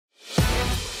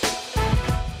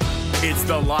It's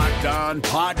the Locked On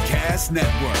Podcast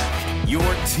Network, your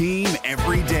team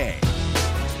every day.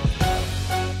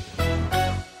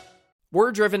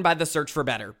 We're driven by the search for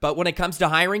better, but when it comes to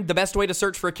hiring, the best way to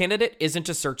search for a candidate isn't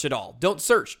to search at all. Don't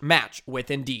search, match with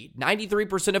Indeed.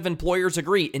 93% of employers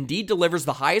agree Indeed delivers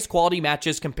the highest quality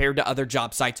matches compared to other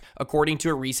job sites, according to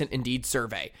a recent Indeed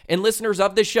survey. And listeners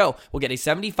of this show will get a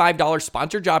 $75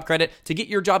 sponsored job credit to get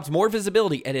your jobs more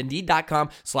visibility at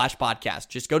Indeed.com/podcast.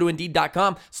 Just go to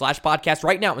Indeed.com/podcast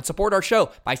right now and support our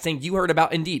show by saying you heard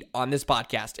about Indeed on this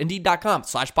podcast.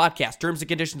 Indeed.com/podcast. Terms and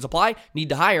conditions apply. Need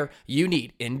to hire? You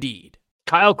need Indeed.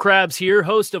 Kyle Krabs here,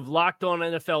 host of Locked On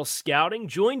NFL Scouting.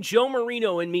 Join Joe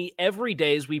Marino and me every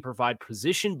day as we provide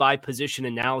position-by-position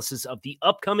analysis of the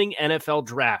upcoming NFL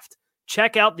Draft.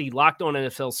 Check out the Locked On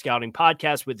NFL Scouting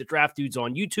podcast with the Draft Dudes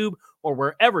on YouTube or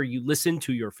wherever you listen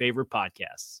to your favorite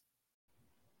podcasts.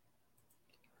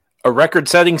 A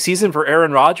record-setting season for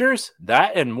Aaron Rodgers?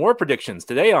 That and more predictions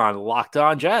today on Locked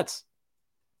On Jets.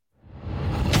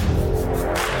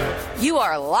 You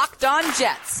are Locked On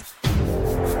Jets,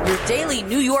 your daily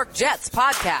New York Jets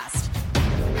podcast.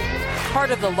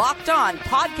 Part of the Locked On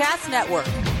Podcast Network,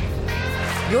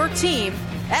 your team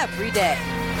every day.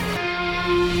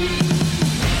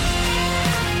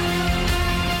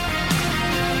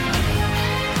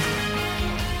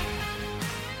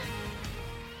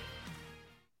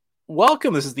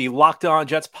 Welcome. This is the Locked On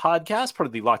Jets podcast, part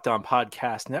of the Locked On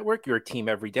Podcast Network, your team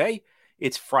every day.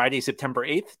 It's Friday, September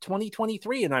 8th,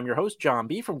 2023, and I'm your host, John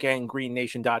B. from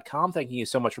GangGreenNation.com. Thanking you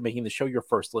so much for making the show your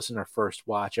first listen or first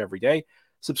watch every day.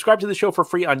 Subscribe to the show for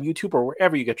free on YouTube or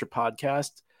wherever you get your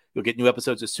podcasts. You'll get new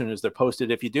episodes as soon as they're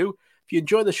posted. If you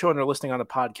enjoy the show and are listening on a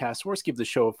podcast source, give the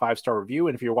show a 5-star review.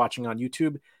 And if you're watching on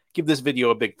YouTube, give this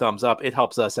video a big thumbs up. It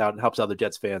helps us out and helps other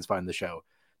Jets fans find the show.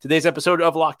 Today's episode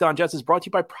of Locked On Jets is brought to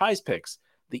you by Prize Picks,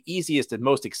 the easiest and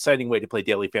most exciting way to play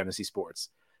daily fantasy sports.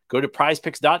 Go to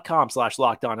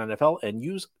prizepicks.com/LockedOnNFL and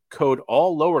use code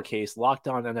all lowercase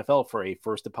LockedOnNFL for a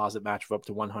first deposit match of up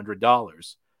to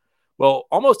 $100. Well,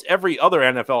 almost every other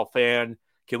NFL fan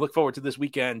can look forward to this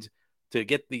weekend to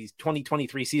get the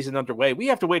 2023 season underway. We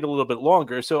have to wait a little bit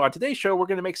longer. So on today's show, we're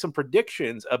going to make some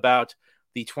predictions about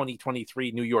the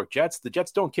 2023 New York Jets. The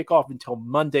Jets don't kick off until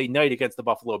Monday night against the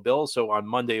Buffalo Bills. So on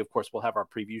Monday, of course, we'll have our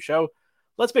preview show.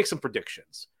 Let's make some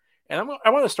predictions. And I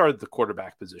want to start at the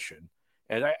quarterback position.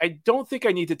 And I don't think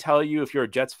I need to tell you if you're a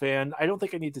Jets fan. I don't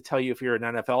think I need to tell you if you're an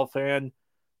NFL fan.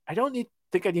 I don't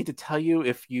think I need to tell you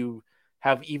if you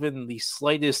have even the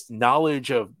slightest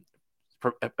knowledge of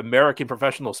American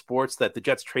professional sports that the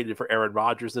Jets traded for Aaron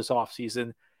Rodgers this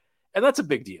offseason. And that's a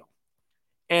big deal.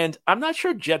 And I'm not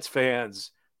sure Jets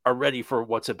fans are ready for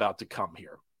what's about to come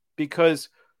here, because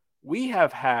we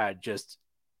have had just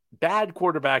bad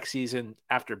quarterback season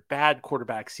after bad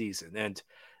quarterback season. And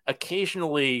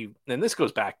occasionally, and this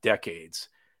goes back decades,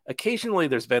 occasionally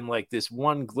there's been like this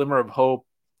one glimmer of hope,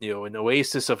 an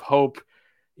oasis of hope,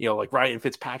 like Ryan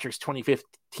Fitzpatrick's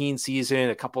 2015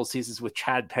 season, a couple of seasons with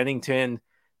Chad Pennington,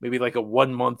 maybe like a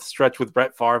 1-month stretch with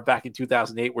Brett Favre back in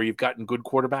 2008 where you've gotten good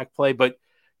quarterback play. But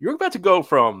you're about to go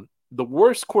from the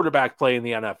worst quarterback play in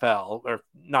the NFL, or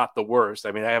not the worst.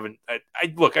 I mean, I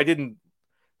didn't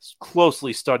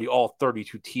closely study all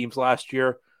 32 teams last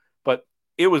year, but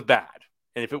it was bad.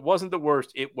 And if it wasn't the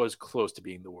worst, it was close to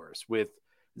being the worst, with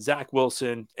Zach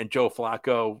Wilson and Joe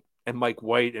Flacco and Mike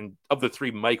White. And of the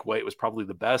three, Mike White was probably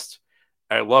the best.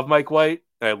 I love Mike White.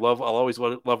 I'll always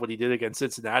love what he did against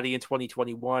Cincinnati in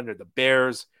 2021 or the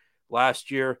Bears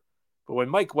last year. But when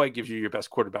Mike White gives you your best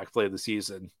quarterback play of the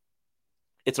season,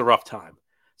 it's a rough time.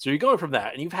 So you're going from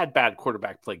that, and you've had bad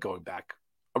quarterback play going back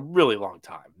a really long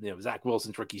time. Zach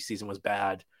Wilson's rookie season was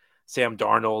bad. Sam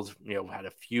Darnold, had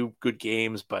a few good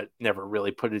games, but never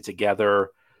really put it together.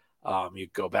 You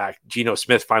go back, Geno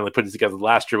Smith finally put it together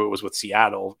last year, but it was with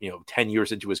Seattle, 10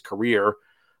 years into his career.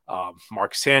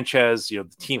 Mark Sanchez, the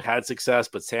team had success,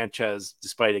 but Sanchez,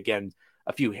 despite, again,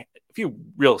 a few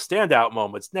real standout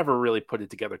moments, never really put it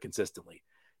together consistently.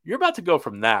 You're about to go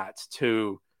from that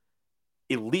to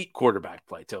elite quarterback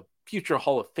play, to future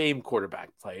Hall of Fame quarterback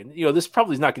play. And, this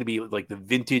probably is not going to be like the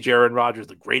vintage Aaron Rodgers,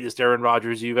 the greatest Aaron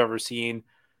Rodgers you've ever seen,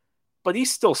 but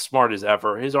he's still smart as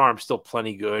ever. His arm's still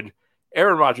plenty good.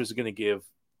 Aaron Rodgers is going to give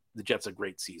the Jets a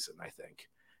great season, I think.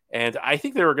 And I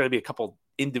think there are going to be a couple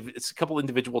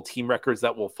individual team records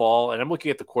that will fall. And I'm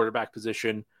looking at the quarterback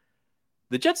position.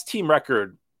 The Jets team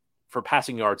record for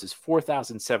passing yards is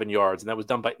 4,007 yards. And that was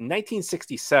done in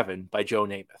 1967 by Joe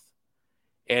Namath.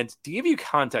 And to give you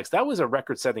context, that was a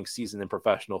record-setting season in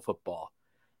professional football.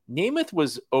 Namath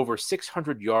was over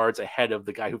 600 yards ahead of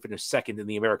the guy who finished second in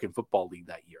the American Football League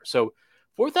that year. So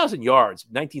 4,000 yards,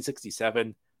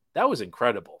 1967, that was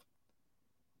incredible.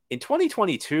 In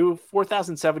 2022,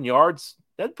 4,007 yards,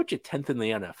 that'd put you 10th in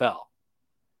the NFL.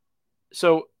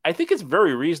 So I think it's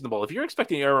very reasonable. If you're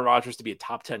expecting Aaron Rodgers to be a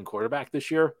top 10 quarterback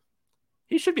this year,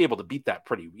 he should be able to beat that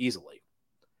pretty easily.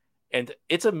 And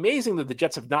it's amazing that the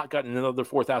Jets have not gotten another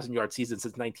 4,000-yard season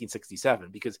since 1967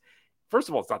 because, first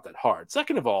of all, it's not that hard.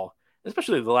 Second of all,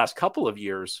 especially the last couple of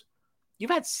years, you've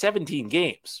had 17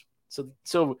 games.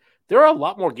 So there are a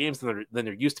lot more games than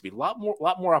there used to be, a lot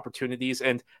more opportunities,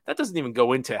 and that doesn't even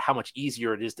go into how much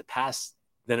easier it is to pass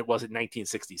than it was in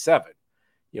 1967.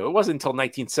 It wasn't until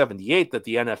 1978 that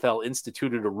the NFL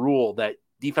instituted a rule that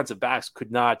defensive backs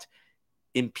could not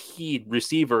impede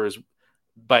receivers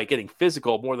by getting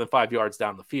physical more than 5 yards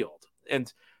down the field.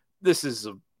 And this is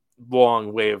a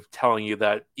long way of telling you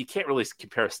that you can't really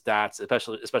compare stats,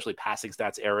 especially passing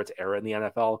stats era to era in the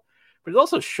NFL. But it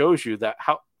also shows you that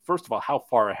first of all, how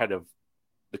far ahead of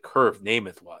the curve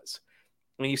Namath was.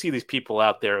 I mean, you see these people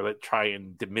out there that try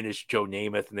and diminish Joe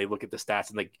Namath, and they look at the stats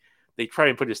and they try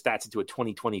and put his stats into a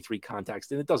 2023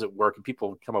 context, and it doesn't work. And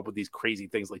people come up with these crazy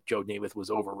things like Joe Namath was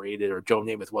overrated or Joe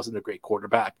Namath wasn't a great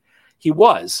quarterback. He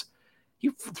was.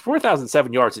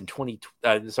 4,007 yards in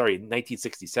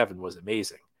 1967 was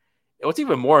amazing. And what's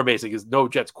even more amazing is no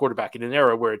Jets quarterback in an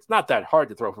era where it's not that hard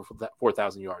to throw for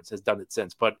 4,000 yards has done it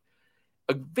since. But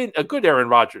a good Aaron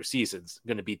Rodgers season's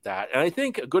going to beat that. And I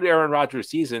think a good Aaron Rodgers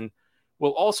season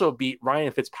will also beat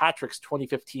Ryan Fitzpatrick's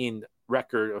 2015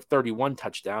 record of 31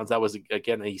 touchdowns. That was,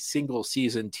 again, a single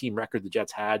season team record the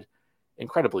Jets had.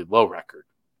 Incredibly low record.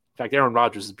 In fact, Aaron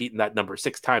Rodgers has beaten that number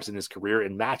 6 times in his career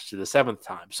and matched it the 7th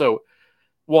time. So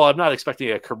while I'm not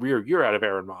expecting a career year out of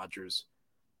Aaron Rodgers,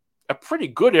 a pretty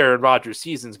good Aaron Rodgers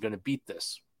season is going to beat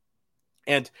this.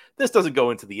 And this doesn't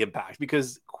go into the impact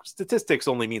because statistics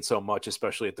only mean so much,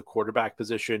 especially at the quarterback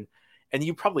position. And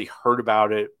you probably heard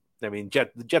about it. I mean,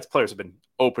 the Jets players have been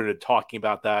open to talking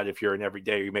about that. If you're an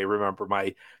everyday, you may remember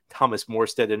my Thomas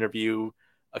Morstead interview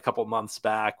a couple months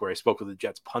back where I spoke with the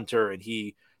Jets punter, and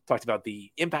he talked about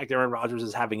the impact Aaron Rodgers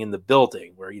is having in the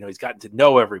building where, he's gotten to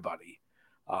know everybody.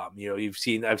 I've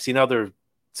seen other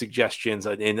suggestions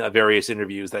in various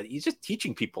interviews that he's just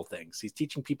teaching people things. He's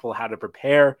teaching people how to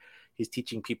prepare. He's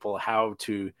teaching people how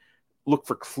to look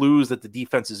for clues that the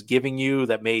defense is giving you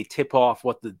that may tip off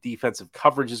what the defensive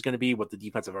coverage is going to be, what the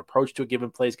defensive approach to a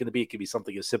given play is going to be. It could be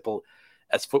something as simple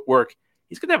as footwork.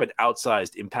 He's going to have an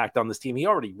outsized impact on this team. He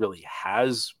already really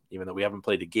has, even though we haven't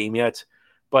played a game yet.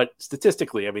 But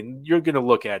statistically, I mean, you're going to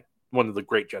look at one of the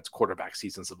great Jets quarterback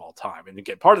seasons of all time. And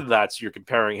again, part of that, you're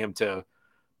comparing him to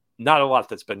not a lot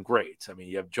that's been great. I mean,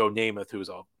 you have Joe Namath, who's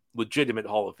a legitimate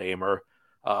Hall of Famer.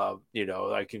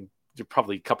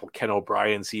 Probably a couple Ken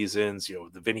O'Brien seasons,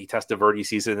 the Vinny Testaverde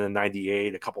season in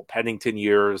 98, a couple Pennington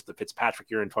years, the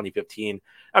Fitzpatrick year in 2015.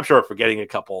 I'm sure I'm forgetting a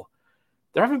couple.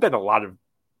 There haven't been a lot of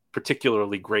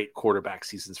particularly great quarterback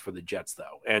seasons for the Jets,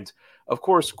 though. And of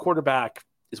course, quarterback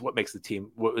is what makes the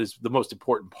team, what is the most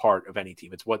important part of any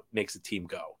team. It's what makes the team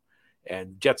go.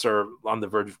 And Jets are on the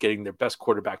verge of getting their best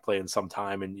quarterback play in some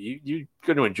time, and you're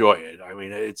going to enjoy it. I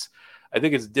mean, I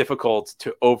think it's difficult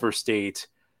to overstate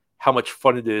how much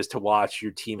fun it is to watch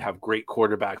your team have great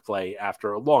quarterback play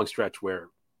after a long stretch where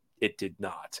it did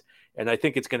not. And I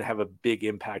think it's going to have a big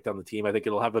impact on the team. I think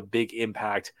it'll have a big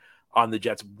impact on the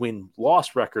Jets'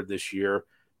 win-loss record this year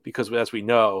because, as we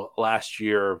know, last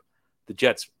year the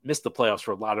Jets missed the playoffs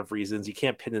for a lot of reasons. You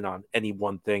can't pin it on any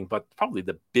one thing, but probably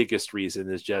the biggest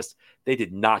reason is just they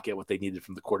did not get what they needed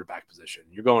from the quarterback position.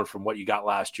 You're going from what you got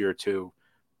last year to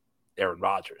Aaron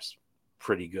Rodgers.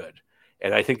 Pretty good.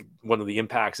 And I think one of the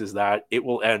impacts is that it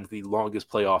will end the longest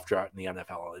playoff drought in the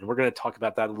NFL. And we're going to talk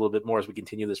about that a little bit more as we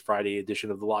continue this Friday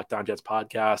edition of the Locked On Jets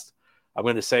podcast. I'm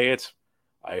going to say it.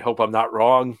 I hope I'm not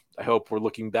wrong. I hope we're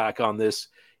looking back on this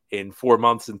in 4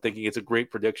 months and thinking it's a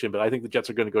great prediction, but I think the Jets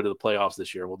are going to go to the playoffs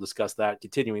this year. We'll discuss that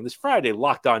continuing this Friday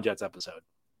Locked On Jets episode.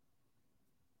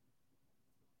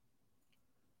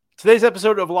 Today's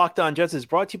episode of Locked On Jets is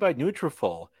brought to you by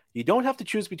Nutrafol. You don't have to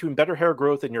choose between better hair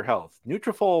growth and your health.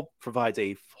 Nutrafol provides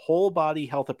a whole-body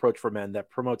health approach for men that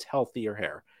promotes healthier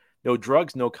hair. No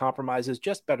drugs, no compromises,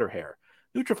 just better hair.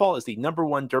 Nutrafol is the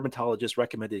 #1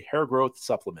 dermatologist-recommended hair growth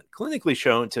supplement, clinically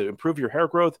shown to improve your hair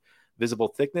growth, visible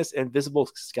thickness, and visible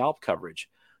scalp coverage.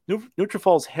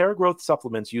 Nutrafol's hair growth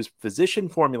supplements use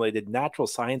physician-formulated, natural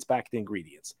science-backed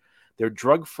ingredients. Their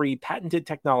drug-free, patented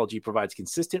technology provides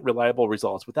consistent, reliable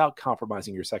results without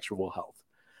compromising your sexual health.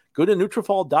 Go to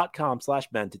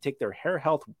Nutrafol.com/men to take their hair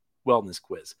health wellness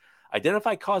quiz.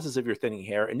 Identify causes of your thinning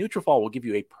hair, and Nutrafol will give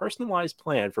you a personalized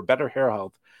plan for better hair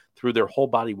health through their whole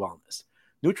body wellness.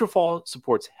 Nutrafol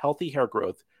supports healthy hair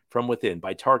growth from within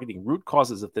by targeting root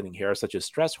causes of thinning hair, such as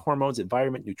stress, hormones,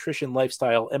 environment, nutrition,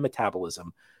 lifestyle, and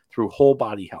metabolism through whole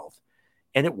body health.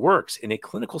 And it works. In a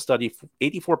clinical study,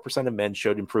 84% of men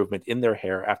showed improvement in their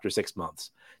hair after 6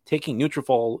 months, taking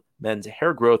Nutrafol men's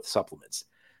hair growth supplements.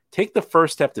 Take the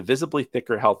first step to visibly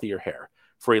thicker, healthier hair.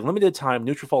 For a limited time,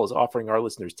 Nutrafol is offering our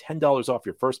listeners $10 off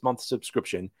your first month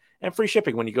subscription and free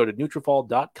shipping when you go to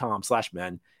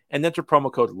Nutrafol.com/men and enter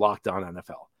promo code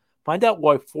LOCKEDONNFL. Find out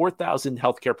why 4,000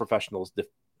 healthcare professionals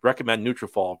recommend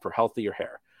Nutrafol for healthier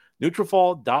hair.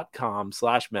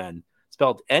 Nutrafol.com/men,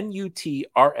 spelled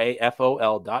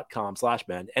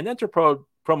Nutrafol.com/men, and enter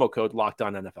promo code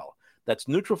LOCKEDONNFL. That's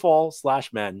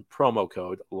Nutrafol/men, promo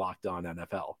code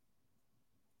LOCKEDONNFL.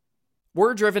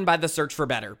 We're driven by the search for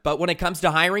better, but when it comes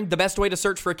to hiring, the best way to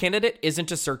search for a candidate isn't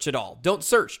to search at all. Don't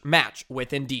search, match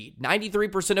with Indeed.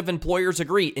 93% of employers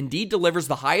agree Indeed delivers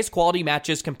the highest quality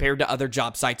matches compared to other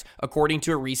job sites, according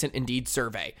to a recent Indeed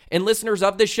survey. And listeners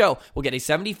of this show will get a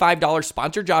 $75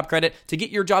 sponsored job credit to get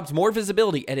your jobs more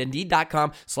visibility at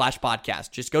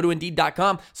Indeed.com/podcast. Just go to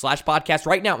Indeed.com/podcast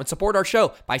right now and support our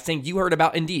show by saying you heard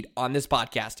about Indeed on this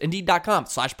podcast.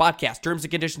 Indeed.com/podcast. Terms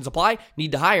and conditions apply.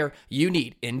 Need to hire? You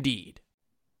need Indeed.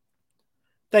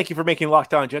 Thank you for making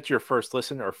Locked On Jets your first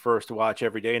listen or first watch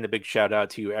every day. And a big shout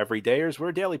out to you everydayers. We're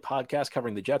a daily podcast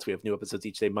covering the Jets. We have new episodes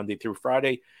each day, Monday through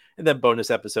Friday, and then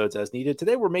bonus episodes as needed.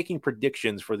 Today, we're making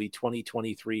predictions for the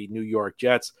 2023 New York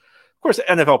Jets. Of course,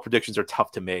 NFL predictions are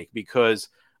tough to make because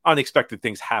unexpected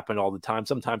things happen all the time.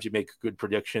 Sometimes you make good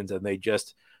predictions and they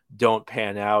just don't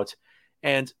pan out.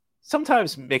 And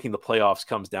sometimes making the playoffs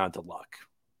comes down to luck.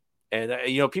 And,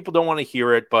 people don't want to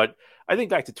hear it, but I think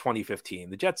back to 2015,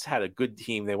 the Jets had a good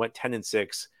team. They went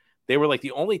 10-6. They were like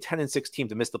the only 10-6 team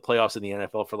to miss the playoffs in the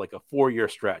NFL for like a 4-year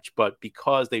stretch. But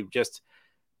because they just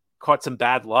caught some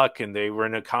bad luck and they were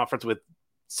in a conference with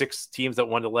 6 teams that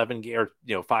won 11 games,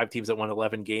 or 5 teams that won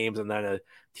 11 games, and then a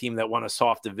team that won a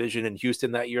soft division in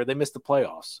Houston that year, they missed the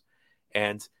playoffs.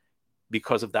 And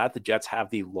because of that, the Jets have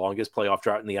the longest playoff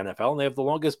drought in the NFL, and they have the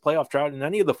longest playoff drought in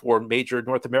any of the 4 major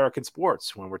North American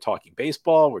sports. When we're talking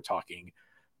baseball, we're talking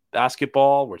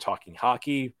basketball, we're talking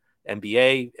hockey,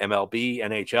 NBA, MLB,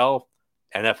 NHL,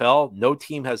 NFL. No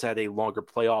team has had a longer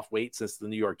playoff wait since the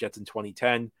New York Jets in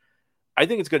 2010. I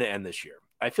think it's going to end this year.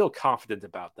 I feel confident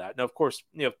about that. Now, of course,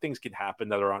 things can happen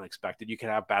that are unexpected. You can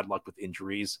have bad luck with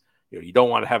injuries. You don't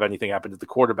want to have anything happen to the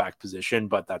quarterback position,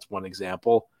 but that's one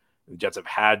example. The Jets have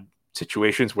had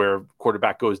situations where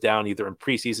quarterback goes down either in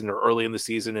preseason or early in the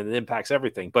season, and it impacts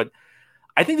everything. But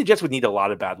I think the Jets would need a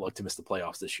lot of bad luck to miss the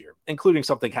playoffs this year, including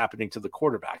something happening to the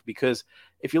quarterback. Because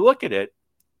if you look at it,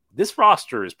 this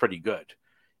roster is pretty good.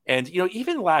 And,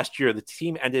 even last year, the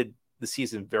team ended the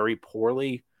season very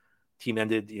poorly. Team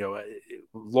ended, a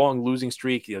long losing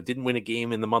streak, didn't win a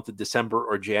game in the month of December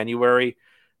or January.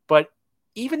 But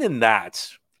even in that,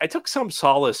 I took some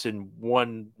solace in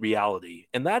one reality,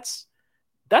 and that's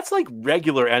like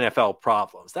regular NFL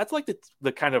problems. That's like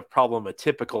the kind of problem a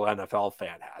typical NFL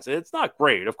fan has. It's not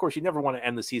great. Of course, you never want to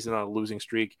end the season on a losing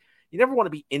streak. You never want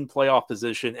to be in playoff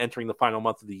position entering the final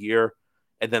month of the year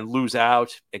and then lose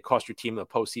out and cost your team a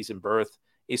postseason berth.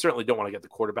 You certainly don't want to get the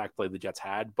quarterback play the Jets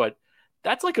had, but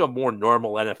that's like a more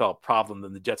normal NFL problem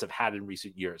than the Jets have had in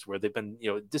recent years, where they've been,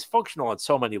 dysfunctional on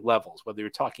so many levels, whether you're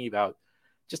talking about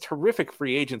just horrific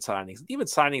free agent signings, even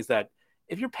signings that,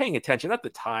 if you're paying attention at the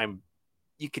time,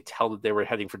 you could tell that they were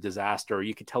heading for disaster, or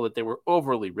you could tell that they were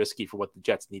overly risky for what the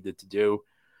Jets needed to do.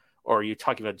 Or you're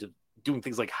talking about just doing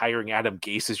things like hiring Adam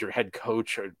Gase as your head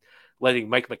coach, or letting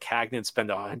Mike McCagnon spend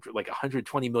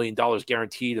 $120 million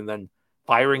guaranteed and then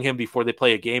firing him before they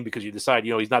play a game because you decide,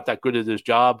 he's not that good at his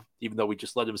job, even though we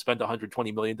just let him spend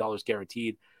 $120 million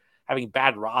guaranteed. Having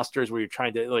bad rosters where you're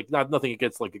trying to, nothing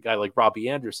against like a guy like Robbie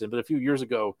Anderson, but a few years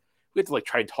ago, we had to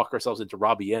try and talk ourselves into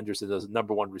Robbie Anderson as a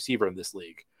number 1 receiver in this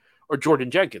league. Or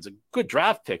Jordan Jenkins, a good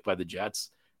draft pick by the Jets,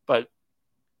 but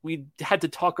we had to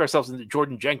talk ourselves into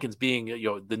Jordan Jenkins being,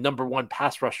 the number 1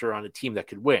 pass rusher on a team that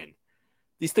could win.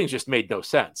 These things just made no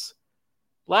sense.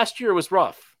 Last year was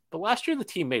rough, but last year the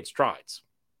team made strides.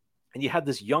 And you had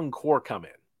this young core come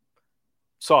in.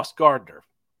 Sauce Gardner,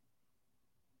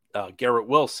 Garrett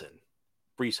Wilson,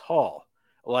 Breece Hall,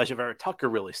 Elijah Vera Tucker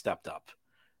really stepped up.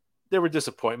 There were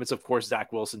disappointments. Of course,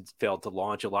 Zach Wilson failed to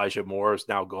launch. Elijah Moore is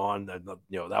now gone. And,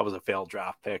 that was a failed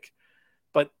draft pick.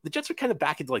 But the Jets are kind of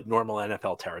back into normal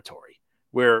NFL territory,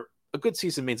 where a good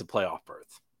season means a playoff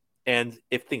berth. And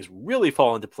if things really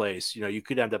fall into place, you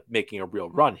could end up making a real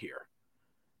run here.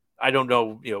 I don't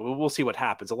know. We'll see what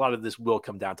happens. A lot of this will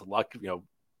come down to luck.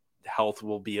 Health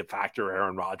will be a factor.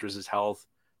 Aaron Rodgers' health.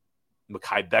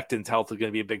 Mekhi Becton's health is going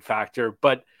to be a big factor.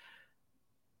 But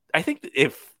I think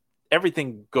if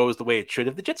everything goes the way it should,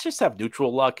 if the Jets just have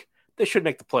neutral luck, they should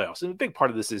make the playoffs. And a big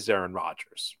part of this is Aaron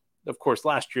Rodgers. Of course,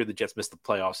 last year the Jets missed the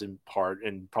playoffs in part,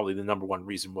 and probably the number one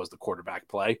reason was the quarterback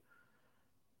play.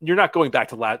 You're not going back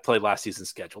to play last season's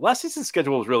schedule. Last season's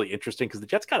schedule was really interesting because the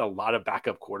Jets got a lot of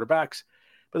backup quarterbacks.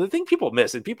 But the thing people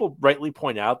miss, and people rightly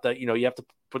point out that, you have to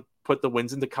put the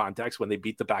wins into context when they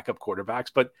beat the backup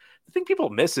quarterbacks. But the thing people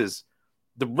miss is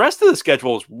the rest of the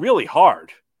schedule is really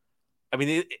hard. I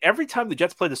mean, every time the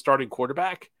Jets played a starting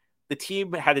quarterback, the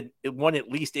team had won at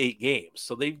least 8 games.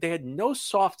 So they had no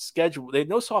soft schedule. They had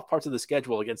no soft parts of the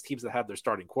schedule against teams that have their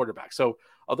starting quarterback. So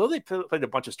although they played a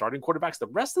bunch of starting quarterbacks, the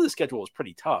rest of the schedule was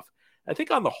pretty tough. I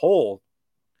think on the whole,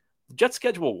 the Jets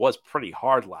schedule was pretty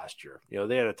hard last year.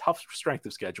 They had a tough strength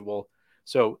of schedule.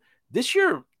 So this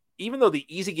year, even though the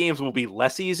easy games will be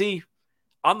less easy,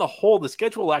 on the whole, the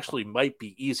schedule actually might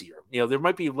be easier. There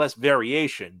might be less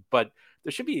variation, but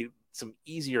there should be some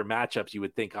easier matchups, you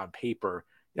would think, on paper.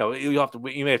 You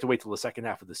may have to wait till the second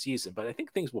half of the season, but I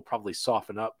think things will probably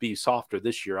be softer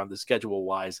this year on the schedule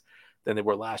wise than they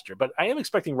were last year. But I am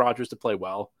expecting Rodgers to play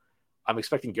well. I'm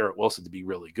expecting Garrett Wilson to be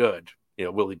really good.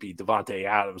 Will he be Devontae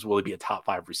Adams? Will he be a top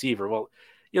 5 receiver? Well,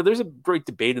 there's a great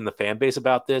debate in the fan base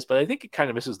about this, but I think it kind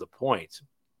of misses the point.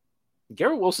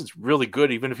 Garrett Wilson's really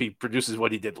good, even if he produces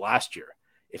what he did last year.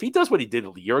 If he does what he did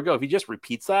a year ago, if he just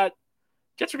repeats that,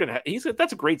 Jets are going to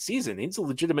that's a great season. He's a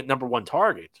legitimate number 1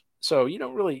 target. So you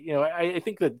don't really, I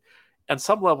think that on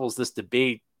some levels, this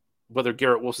debate, whether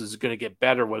Garrett Wilson is going to get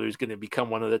better, whether he's going to become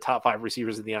one of the top 5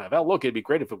 receivers in the NFL, look, it'd be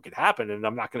great if it could happen. And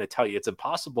I'm not going to tell you it's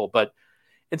impossible, but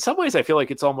in some ways I feel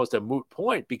like it's almost a moot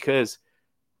point because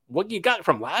what you got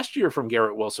from last year from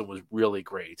Garrett Wilson was really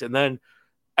great. And then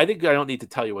I think I don't need to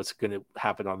tell you what's going to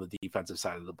happen on the defensive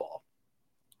side of the ball.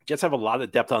 Jets have a lot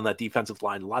of depth on that defensive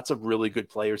line, lots of really good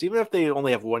players. Even if they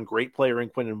only have one great player in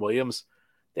Quinnen Williams,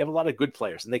 they have a lot of good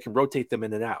players, and they can rotate them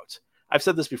in and out. I've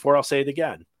said this before, I'll say it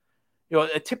again.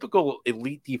 A typical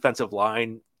elite defensive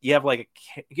line, you have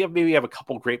maybe a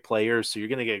couple great players, so you're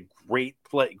going to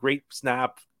get great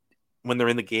snap when they're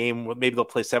in the game. Maybe they'll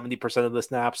play 70% of the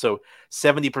snap, so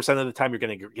 70% of the time you're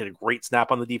going to get a great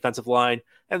snap on the defensive line,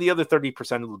 and the other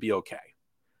 30% will be okay.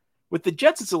 With the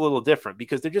Jets, it's a little different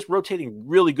because they're just rotating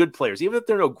really good players. Even if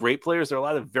they're no great players, there are a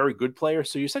lot of very good players.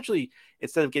 So you essentially,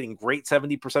 instead of getting great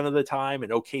 70% of the time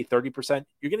and okay 30%,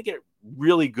 you're going to get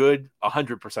really good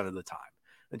 100% of the time.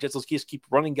 The Jets will just keep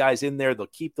running guys in there. They'll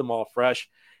keep them all fresh.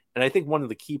 And I think one of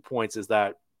the key points is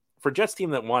that for a Jets team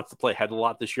that wants to play ahead a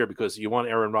lot this year because you want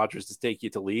Aaron Rodgers to take you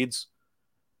to leads,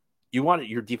 you want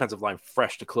your defensive line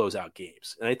fresh to close out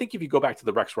games. And I think if you go back to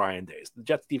the Rex Ryan days, the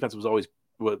Jets defense was always,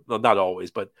 well, not always,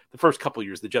 but the first couple of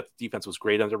years, the Jets defense was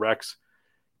great under Rex.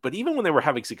 But even when they were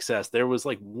having success, there was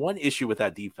one issue with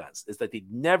that defense is that they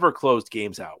never closed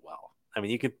games out well. I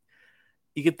mean, you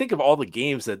could think of all the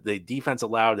games that the defense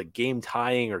allowed a game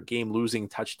tying or game losing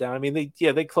touchdown. I mean,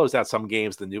 they closed out some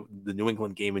games. The New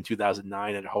England game in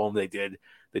 2009 at home, they did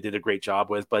a great job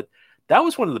with. But that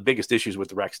was one of the biggest issues with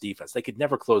the Rex defense. They could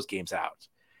never close games out.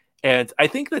 And I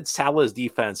think that Salah's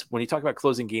defense, when you talk about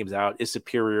closing games out, is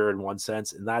superior in one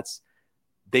sense, and that's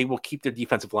they will keep their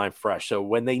defensive line fresh. So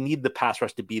when they need the pass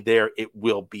rush to be there, it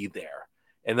will be there.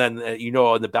 And then, in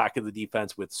the back of the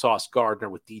defense with Sauce Gardner,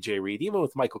 with DJ Reed, even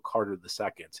with Michael Carter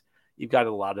II, you've got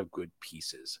a lot of good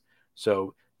pieces.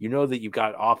 So that you've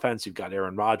got offense, you've got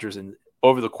Aaron Rodgers, and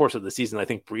over the course of the season, I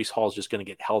think Breece Hall is just going to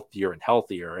get healthier and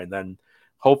healthier. And then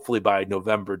hopefully by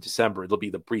November, December, it'll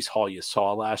be the Breece Hall you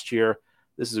saw last year.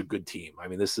 This is a good team. I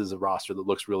mean, this is a roster that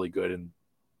looks really good. And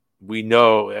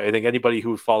I think anybody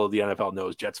who followed the NFL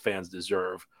knows Jets fans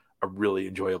deserve a really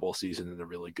enjoyable season and a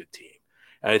really good team.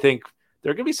 And I think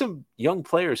there are going to be some young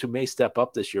players who may step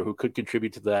up this year who could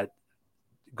contribute to that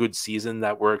good season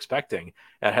that we're expecting.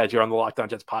 And as you're on the Locked On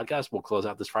Jets podcast, we'll close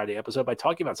out this Friday episode by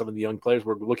talking about some of the young players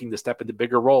we're looking to step into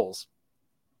bigger roles.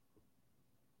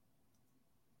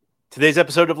 Today's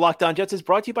episode of Locked On Jets is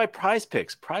brought to you by Prize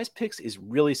Picks. Prize Picks is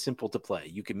really simple to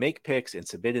play. You can make picks and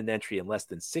submit an entry in less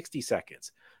than 60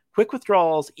 seconds. Quick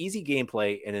withdrawals, easy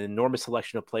gameplay, and an enormous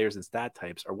selection of players and stat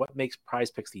types are what makes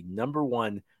Prize Picks the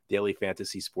 #1 daily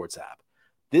fantasy sports app.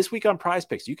 This week on Prize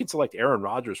Picks, you can select Aaron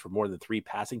Rodgers for more than 3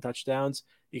 passing touchdowns.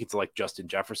 You can select Justin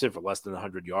Jefferson for less than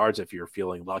 100 yards if you're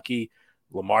feeling lucky.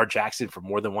 Lamar Jackson for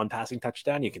more than 1 passing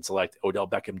touchdown. You can select Odell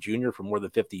Beckham Jr. for more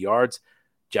than 50 yards.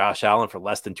 Josh Allen for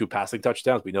less than 2 passing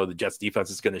touchdowns. We know the Jets defense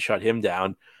is going to shut him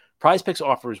down. Prize Picks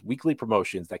offers weekly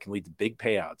promotions that can lead to big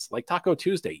payouts, like Taco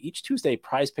Tuesday. Each Tuesday,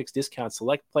 Prize Picks discounts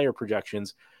select player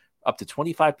projections up to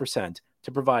 25%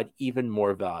 to provide even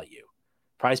more value.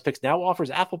 Prize Picks now offers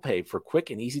Apple Pay for quick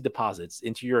and easy deposits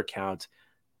into your account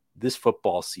this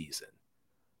football season.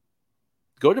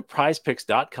 Go to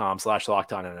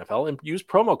prizepicks.com/LockedOnNFL and use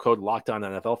promo code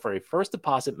LockedOnNFL for a first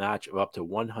deposit match of up to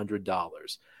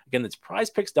 $100. Again, that's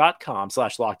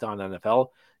prizepicks.com/LockedOnNFL.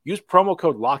 Use promo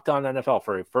code LockedOnNFL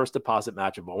for a first deposit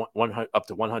match of up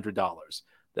to $100.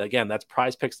 Again, that's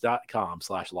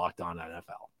prizepicks.com/LockedOnNFL.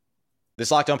 This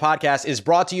Locked On podcast is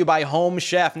brought to you by Home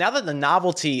Chef. Now that the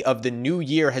novelty of the new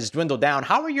year has dwindled down,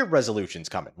 how are your resolutions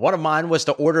coming? One of mine was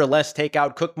to order less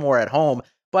takeout, cook more at home.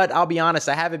 But I'll be honest,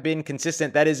 I haven't been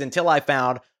consistent. That is until I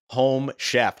found Home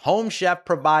Chef. Home Chef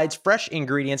provides fresh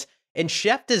ingredients and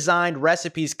chef-designed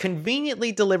recipes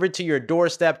conveniently delivered to your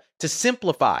doorstep to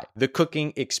simplify the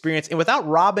cooking experience and without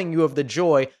robbing you of the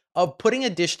joy of putting a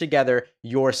dish together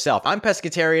yourself. I'm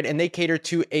pescatarian and they cater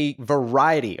to a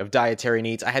variety of dietary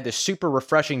needs. I had this super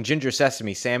refreshing ginger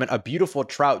sesame salmon, a beautiful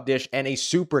trout dish, and a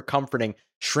super comforting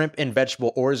shrimp and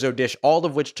vegetable orzo dish, all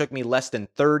of which took me less than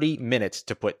 30 minutes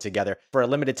to put together. For a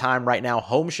limited time right now,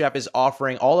 Home Chef is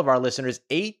offering all of our listeners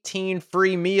 18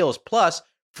 free meals plus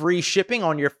free shipping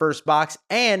on your first box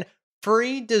and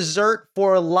free dessert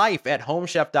for life at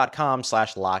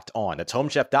homechef.com/lockedon. That's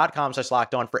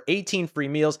homechef.com/lockedon for 18 free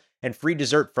meals and free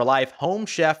dessert for life.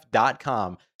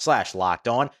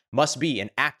 Homechef.com/lockedon. Must be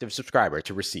an active subscriber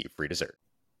to receive free dessert.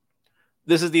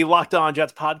 This is the Locked On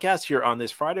Jets podcast here on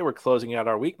this Friday. We're closing out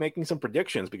our week, making some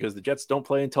predictions because the Jets don't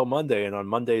play until Monday. And on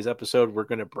Monday's episode, we're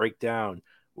going to break down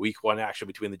week one action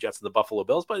between the Jets and the Buffalo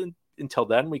Bills. But until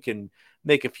then, we can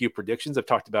make a few predictions. I've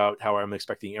talked about how I'm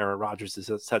expecting Aaron Rodgers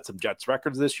to set some Jets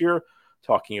records this year,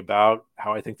 talking about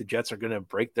how I think the Jets are going to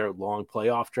break their long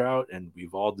playoff drought. And we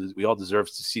all deserve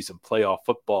to see some playoff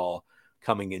football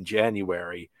coming in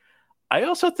January. I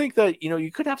also think that,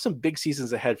 you could have some big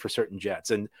seasons ahead for certain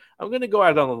Jets. And I'm going to go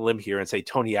out on a limb here and say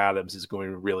Tony Adams is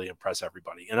going to really impress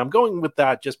everybody. And I'm going with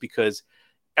that just because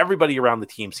everybody around the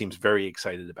team seems very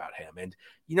excited about him. And,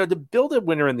 to build a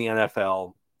winner in the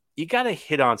NFL, you got to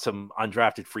hit on some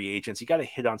undrafted free agents. You got to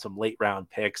hit on some late round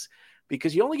picks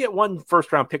because you only get one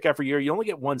first round pick every year. You only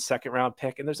get one second round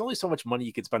pick. And there's only so much money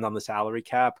you can spend on the salary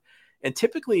cap. And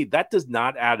typically that does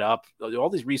not add up. All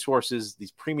these resources,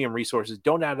 these premium resources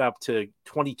don't add up to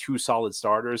 22 solid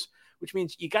starters, which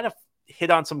means you got to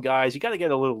hit on some guys. You got to get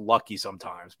a little lucky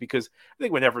sometimes because I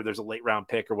think whenever there's a late round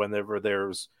pick or whenever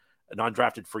there's an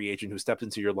undrafted free agent who steps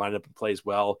into your lineup and plays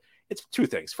well, it's two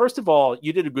things. First of all,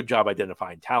 you did a good job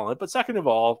identifying talent. But second of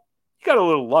all, you got a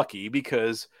little lucky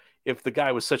because if the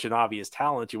guy was such an obvious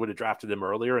talent, you would have drafted him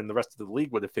earlier and the rest of the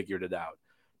league would have figured it out.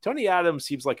 Tony Adams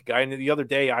seems like a guy, and the other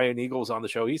day, Ian Eagles on the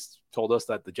show, he's told us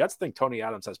that the Jets think Tony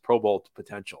Adams has Pro Bowl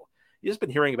potential. You've just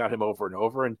been hearing about him over and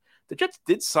over, and the Jets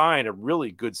did sign a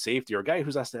really good safety, or a guy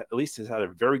who's at least has had a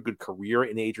very good career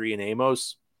in Adrian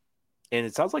Amos, and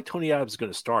it sounds like Tony Adams is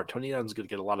going to start. Tony Adams is going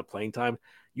to get a lot of playing time.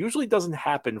 Usually doesn't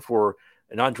happen for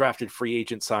an undrafted free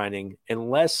agent signing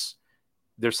unless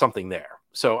there's something there.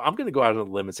 So I'm going to go out on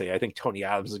a limb and say I think Tony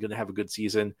Adams is going to have a good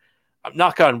season.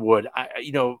 Knock on wood,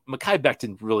 Mekhi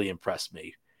Becton really impressed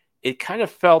me. It kind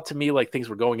of felt to me like things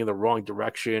were going in the wrong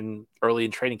direction early in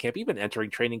training camp, even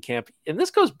entering training camp. And this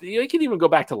goes, you can even go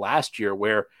back to last year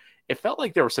where it felt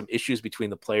like there were some issues between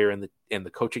the player and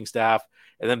the coaching staff.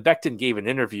 And then Becton gave an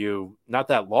interview not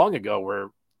that long ago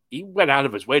where he went out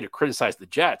of his way to criticize the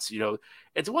Jets.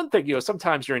 It's one thing,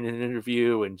 sometimes you're in an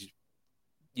interview and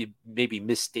you maybe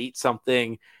misstate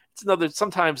something. It's another,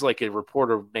 sometimes like a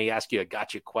reporter may ask you a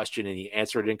gotcha question and he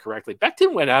answered it incorrectly.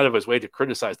 Becton went out of his way to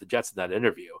criticize the Jets in that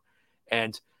interview.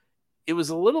 And it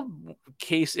was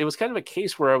it was kind of a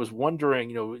case where I was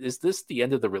wondering, is this the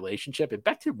end of the relationship? And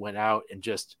Becton went out and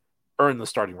just earned the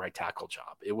starting right tackle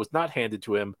job. It was not handed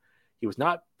to him. He was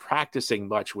not practicing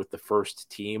much with the first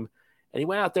team and he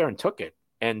went out there and took it.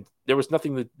 And there was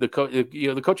nothing that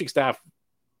the coaching staff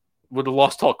would have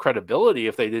lost all credibility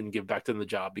if they didn't give Becton the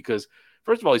job because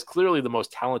first of all, he's clearly the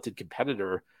most talented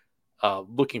competitor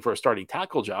looking for a starting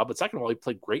tackle job. But second of all, he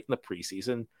played great in the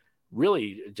preseason,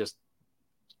 really just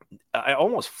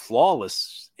almost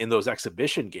flawless in those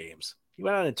exhibition games. He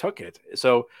went out and took it.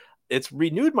 So it's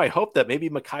renewed my hope that maybe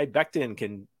Mekhi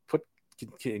Becton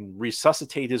can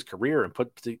resuscitate his career and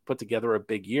put together a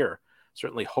big year.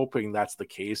 Certainly hoping that's the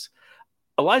case.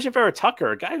 Elijah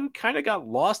Vera-Tucker, a guy who kind of got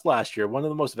lost last year, one of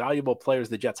the most valuable players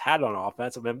the Jets had on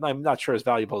offense. I'm not sure as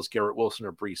valuable as Garrett Wilson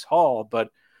or Breece Hall, but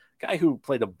a guy who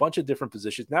played a bunch of different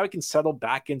positions. Now he can settle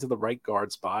back into the right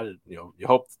guard spot. And, you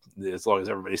hope as long as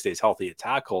everybody stays healthy at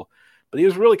tackle. But he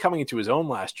was really coming into his own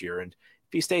last year. And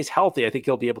if he stays healthy, I think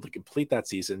he'll be able to complete that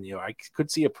season. I could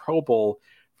see a Pro Bowl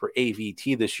for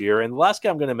AVT this year. And the last guy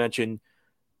I'm going to mention,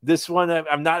 this one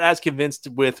I'm not as convinced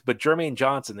with, but Jermaine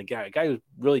Johnson, the guy who's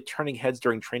really turning heads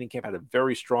during training camp, had a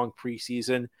very strong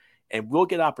preseason and will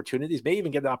get opportunities, may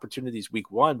even get opportunities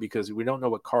week one, because we don't know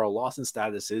what Carl Lawson's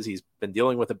status is. He's been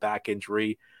dealing with a back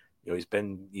injury. He's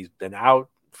been out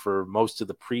for most of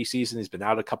the preseason. He's been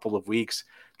out a couple of weeks.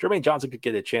 Jermaine Johnson could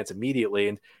get a chance immediately.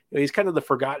 And he's kind of the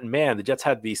forgotten man. The Jets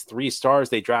had these 3 stars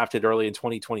they drafted early in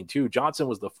 2022. Johnson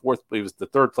was the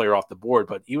third player off the board,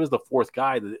 but he was the 4th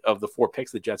guy of the 4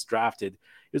 picks the Jets drafted.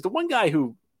 He was the one guy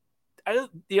who, I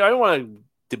don't want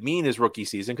to demean his rookie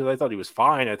season, because I thought he was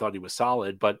fine. I thought he was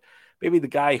solid, but maybe the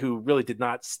guy who really did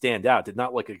not stand out, did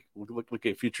not look like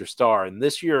a future star. And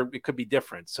this year it could be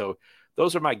different. So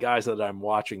those are my guys that I'm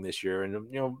watching this year. And,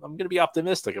 I'm going to be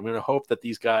optimistic. I'm going to hope that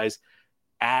these guys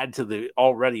add to the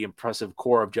already impressive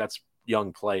core of Jets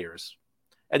young players.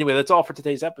 Anyway, that's all for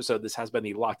today's episode. This has been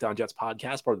the Locked On Jets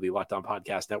podcast, part of the Locked On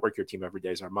Podcast Network. Your team every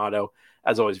day is our motto.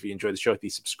 As always, if you enjoy the show, hit the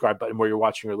subscribe button where you're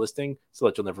watching or listening so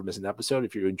that you'll never miss an episode.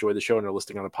 If you enjoy the show and are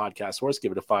listening on a podcast source,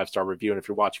 give it a 5-star review. And if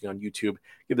you're watching on YouTube,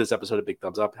 give this episode a big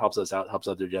thumbs up. It helps us out, helps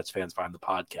other Jets fans find the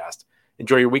podcast.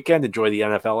 Enjoy your weekend. Enjoy the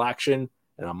NFL action.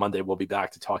 And on Monday, we'll be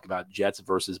back to talk about Jets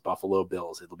versus Buffalo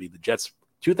Bills. It'll be the Jets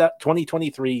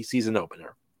 2023 season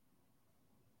opener.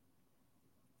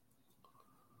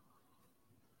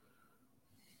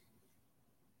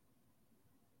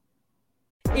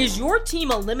 Is your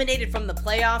team eliminated from the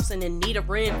playoffs and in need of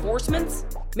reinforcements?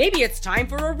 Maybe it's time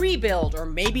for a rebuild, or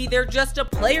maybe they're just a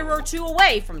player or 2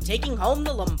 away from taking home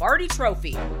the Lombardi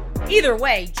Trophy. Either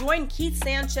way, join Keith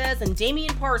Sanchez and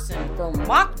Damian Parson for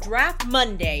Mock Draft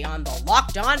Monday on the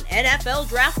Locked On NFL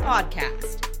Draft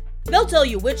Podcast. They'll tell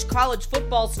you which college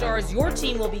football stars your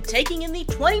team will be taking in the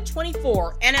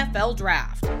 2024 NFL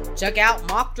Draft. Check out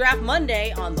Mock Draft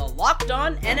Monday on the Locked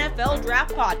On NFL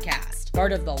Draft Podcast,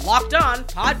 part of the Locked On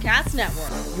Podcast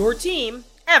Network. Your team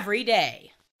every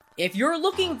day. If you're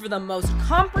looking for the most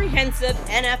comprehensive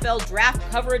NFL draft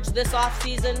coverage this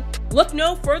offseason, look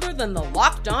no further than the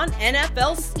Locked On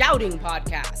NFL Scouting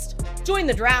Podcast. Join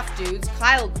the draft dudes,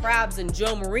 Kyle Krabs and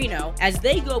Joe Marino, as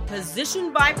they go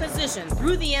position by position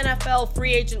through the NFL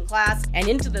free agent class and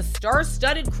into the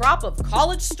star-studded crop of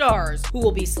college stars who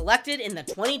will be selected in the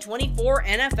 2024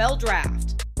 NFL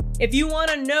Draft. If you want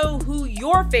to know who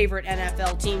your favorite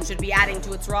NFL team should be adding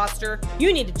to its roster,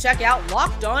 you need to check out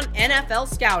Locked On NFL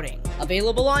Scouting,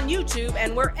 available on YouTube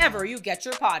and wherever you get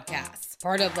your podcasts.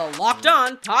 Part of the Locked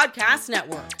On Podcast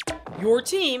Network. Your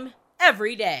team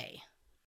every day.